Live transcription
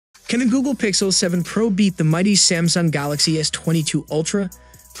Can the Google Pixel 7 Pro beat the mighty Samsung Galaxy S22 Ultra?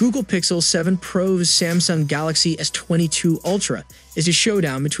 Google Pixel 7 Pro's Samsung Galaxy S22 Ultra is a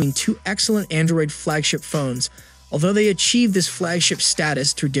showdown between two excellent Android flagship phones, although they achieved this flagship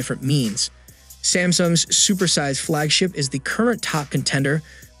status through different means. Samsung's supersized flagship is the current top contender,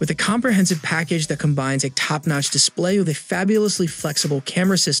 with a comprehensive package that combines a top-notch display with a fabulously flexible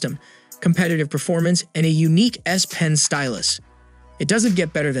camera system, competitive performance, and a unique S Pen stylus. It doesn't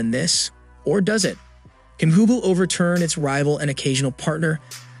get better than this, or does it? Can Google overturn its rival and occasional partner?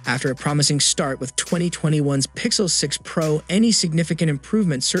 After a promising start with 2021's Pixel 6 Pro, any significant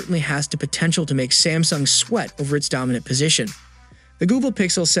improvement certainly has the potential to make Samsung sweat over its dominant position. The Google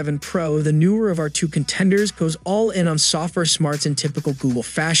Pixel 7 Pro, the newer of our two contenders, goes all in on software smarts in typical Google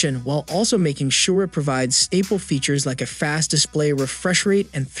fashion, while also making sure it provides staple features like a fast display refresh rate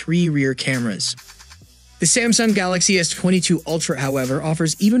and 3 rear cameras. The Samsung Galaxy S22 Ultra, however,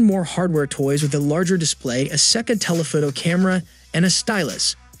 offers even more hardware toys with a larger display, a second telephoto camera, and a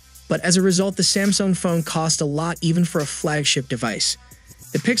stylus. But as a result, the Samsung phone costs a lot even for a flagship device.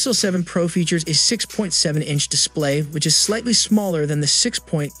 The Pixel 7 Pro features a 6.7-inch display, which is slightly smaller than the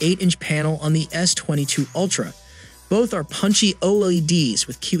 6.8-inch panel on the S22 Ultra. Both are punchy OLEDs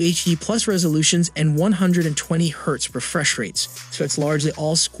with QHD plus resolutions and 120Hz refresh rates, so it's largely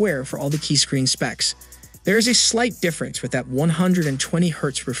all square for all the key screen specs. There is a slight difference with that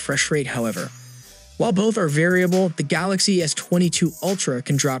 120Hz refresh rate, however. While both are variable, the Galaxy S22 Ultra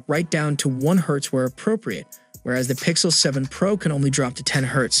can drop right down to 1 Hz where appropriate, whereas the Pixel 7 Pro can only drop to 10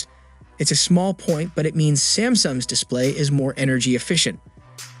 Hz. It's a small point, but it means Samsung's display is more energy efficient.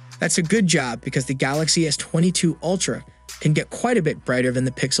 That's a good job because the Galaxy S22 Ultra can get quite a bit brighter than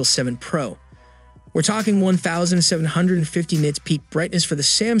the Pixel 7 Pro. We're talking 1,750 nits peak brightness for the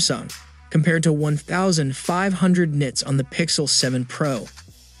Samsung, compared to 1,500 nits on the Pixel 7 Pro.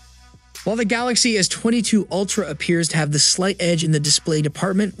 While the Galaxy S22 Ultra appears to have the slight edge in the display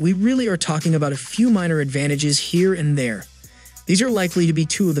department, we really are talking about a few minor advantages here and there. These are likely to be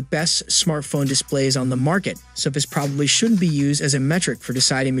two of the best smartphone displays on the market, so this probably shouldn't be used as a metric for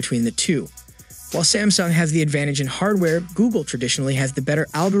deciding between the two. While Samsung has the advantage in hardware, Google traditionally has the better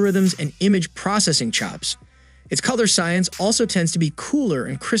algorithms and image processing chops. Its color science also tends to be cooler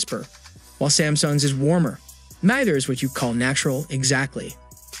and crisper, while Samsung's is warmer. Neither is what you call natural exactly.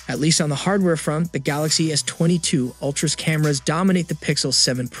 At least on the hardware front, the Galaxy S22 Ultra's cameras dominate the Pixel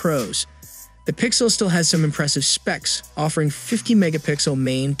 7 Pro's. The Pixel still has some impressive specs, offering 50-megapixel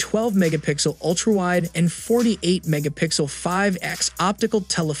main, 12-megapixel ultra-wide, and 48-megapixel 5x optical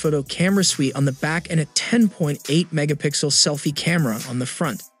telephoto camera suite on the back and a 10.8-megapixel selfie camera on the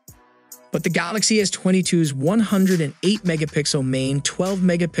front. But the Galaxy S22's 108-megapixel main,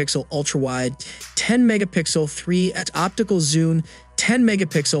 12-megapixel ultra-wide, 10-megapixel 3x optical zoom,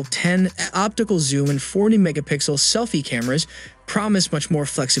 10-megapixel 10 optical zoom, and 40-megapixel selfie cameras promise much more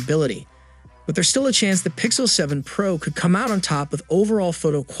flexibility. But there's still a chance the Pixel 7 Pro could come out on top with overall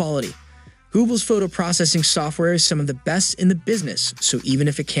photo quality. Google's photo processing software is some of the best in the business, so even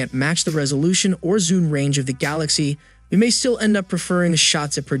if it can't match the resolution or zoom range of the Galaxy, we may still end up preferring the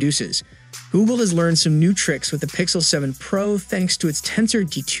shots it produces. Google has learned some new tricks with the Pixel 7 Pro thanks to its Tensor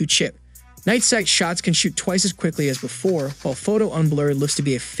G2 chip. Night sight shots can shoot twice as quickly as before, while photo unblur looks to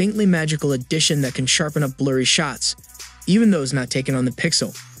be a faintly magical addition that can sharpen up blurry shots, even those not taken on the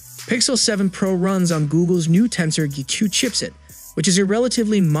Pixel. Pixel 7 Pro runs on Google's new Tensor G2 chipset, which is a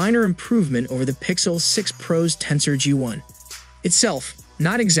relatively minor improvement over the Pixel 6 Pro's Tensor G1. Itself,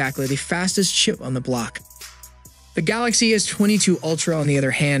 not exactly the fastest chip on the block. The Galaxy S22 Ultra, on the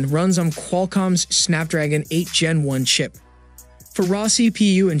other hand, runs on Qualcomm's Snapdragon 8 Gen 1 chip. For raw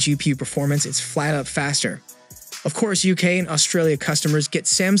CPU and GPU performance, it's flat out faster. Of course, UK and Australia customers get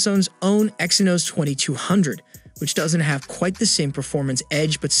Samsung's own Exynos 2200, which doesn't have quite the same performance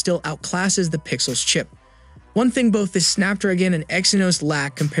edge but still outclasses the Pixel's chip. One thing both the Snapdragon and Exynos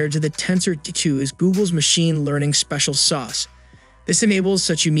lack compared to the Tensor G2 is Google's machine learning special sauce. This enables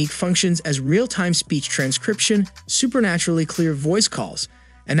such unique functions as real-time speech transcription, supernaturally clear voice calls,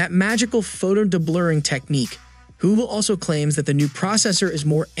 and that magical photo deblurring technique. Google also claims that the new processor is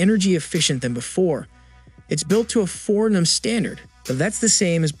more energy efficient than before. It's built to a 4nm standard, but that's the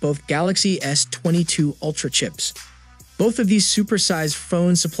same as both Galaxy S22 Ultra chips. Both of these supersized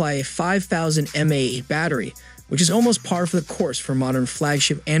phones supply a 5000 mAh battery, which is almost par for the course for modern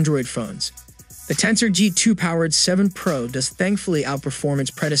flagship Android phones. The Tensor G2-powered 7 Pro does thankfully outperform its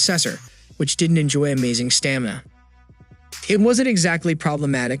predecessor, which didn't enjoy amazing stamina. It wasn't exactly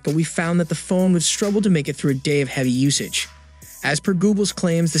problematic, but we found that the phone would struggle to make it through a day of heavy usage. As per Google's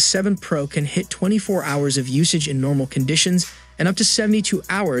claims, the 7 Pro can hit 24 hours of usage in normal conditions and up to 72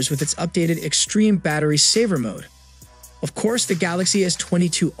 hours with its updated extreme battery saver mode. Of course, the Galaxy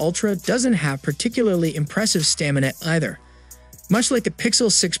S22 Ultra doesn't have particularly impressive stamina either. Much like the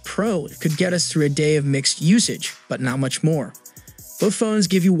Pixel 6 Pro, it could get us through a day of mixed usage, but not much more. Both phones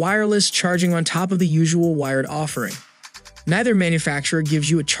give you wireless charging on top of the usual wired offering. Neither manufacturer gives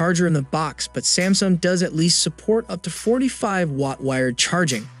you a charger in the box, but Samsung does at least support up to 45-watt wired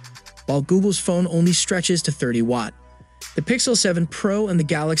charging, while Google's phone only stretches to 30 watt. The Pixel 7 Pro and the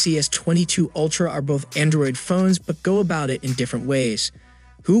Galaxy S22 Ultra are both Android phones, but go about it in different ways.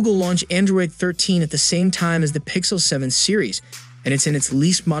 Google launched Android 13 at the same time as the Pixel 7 series, and it's in its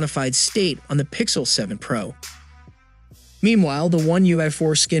least modified state on the Pixel 7 Pro. Meanwhile, the One UI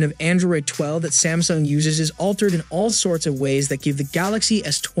 4 skin of Android 12 that Samsung uses is altered in all sorts of ways that give the Galaxy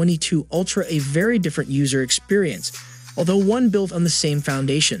S22 Ultra a very different user experience, although one built on the same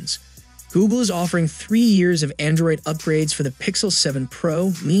foundations. Google is offering 3 years of Android upgrades for the Pixel 7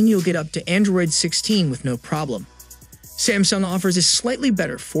 Pro, meaning you'll get up to Android 16 with no problem. Samsung offers a slightly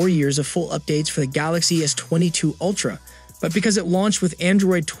better 4 years of full updates for the Galaxy S22 Ultra, but because it launched with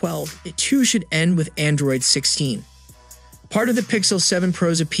Android 12, it too should end with Android 16. Part of the Pixel 7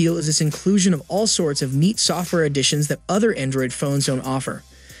 Pro's appeal is its inclusion of all sorts of neat software additions that other Android phones don't offer.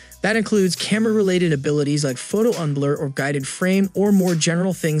 That includes camera-related abilities like photo unblur or guided frame, or more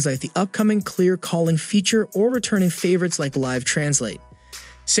general things like the upcoming clear calling feature or returning favorites like live translate.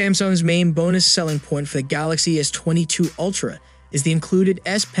 Samsung's main bonus selling point for the Galaxy S22 Ultra is the included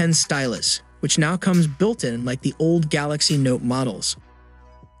S Pen stylus, which now comes built-in like the old Galaxy Note models.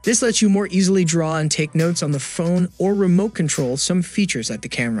 This lets you more easily draw and take notes on the phone or remote control some features like the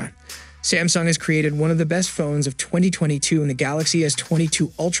camera. Samsung has created one of the best phones of 2022 in the Galaxy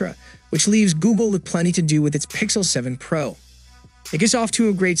S22 Ultra, which leaves Google with plenty to do with its Pixel 7 Pro. It gets off to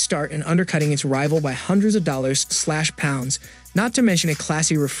a great start in undercutting its rival by hundreds of dollars/pounds, not to mention a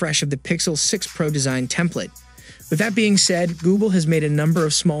classy refresh of the Pixel 6 Pro design template. With that being said, Google has made a number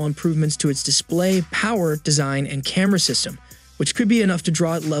of small improvements to its display, power, design, and camera system, which could be enough to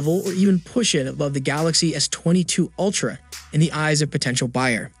draw it level or even push it above the Galaxy S22 Ultra in the eyes of potential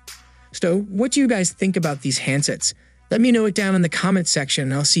buyer. So, what do you guys think about these handsets? Let me know it down in the comment section,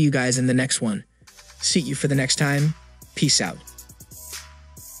 and I'll see you guys in the next one. See you for the next time. Peace out.